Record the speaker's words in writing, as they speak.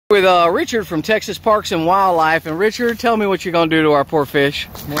With Richard from Texas Parks and Wildlife. And Richard, tell me what you're going to do to our poor fish.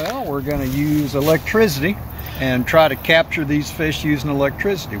 Well, we're going to use electricity and try to capture these fish using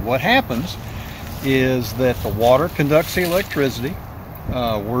electricity. What happens is that the water conducts the electricity.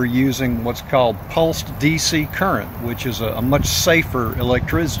 We're using what's called pulsed DC current, which is a much safer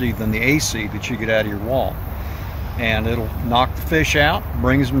electricity than the AC that you get out of your wall. And it'll knock the fish out,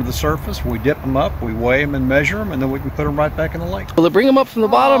 brings them to the surface. We dip them up, we weigh them and measure them, and then we can put them right back in the lake. Will it bring them up from the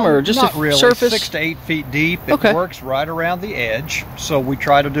bottom or just not a really. surface? 6 to 8 feet deep. It Okay. works right around the edge. So we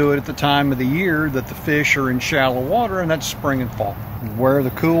try to do it at the time of the year that the fish are in shallow water, and that's spring and fall. Where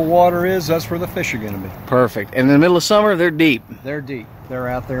the cool water is, that's where the fish are going to be. Perfect. And in the middle of summer, they're deep. They're deep. They're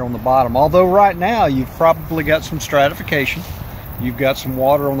out there on the bottom. Although right now you've probably got some stratification. You've got some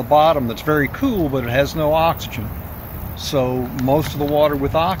water on the bottom that's very cool, but it has no oxygen. So most of the water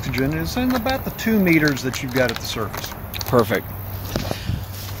with oxygen is in about the 2 meters that you've got at the surface. Perfect.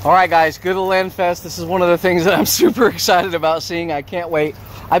 All right, guys, go to Land Fest. This is one of the things that I'm super excited about seeing. I can't wait.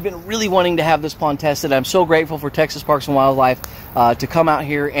 I've been really wanting to have this pond tested. I'm so grateful for Texas Parks and Wildlife to come out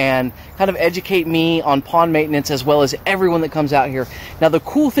here and kind of educate me on pond maintenance as well as everyone that comes out here. Now, the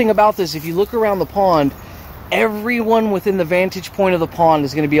cool thing about this, if you look around the pond, everyone within the vantage point of the pond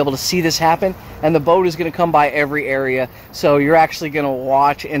is going to be able to see this happen, and the boat is going to come by every area. So you're actually going to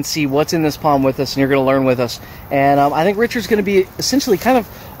watch and see what's in this pond with us, and you're going to learn with us. And I think Richard's going to be essentially kind of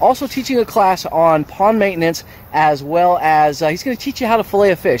also teaching a class on pond maintenance, as well as he's going to teach you how to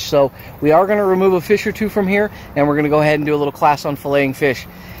fillet a fish. So we are going to remove a fish or two from here, and we're going to go ahead and do a little class on filleting fish.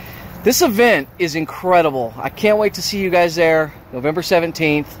 This event is incredible. I can't wait to see you guys there, November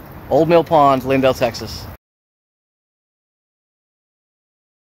 17th, Old Mill Pond, Lindale, Texas.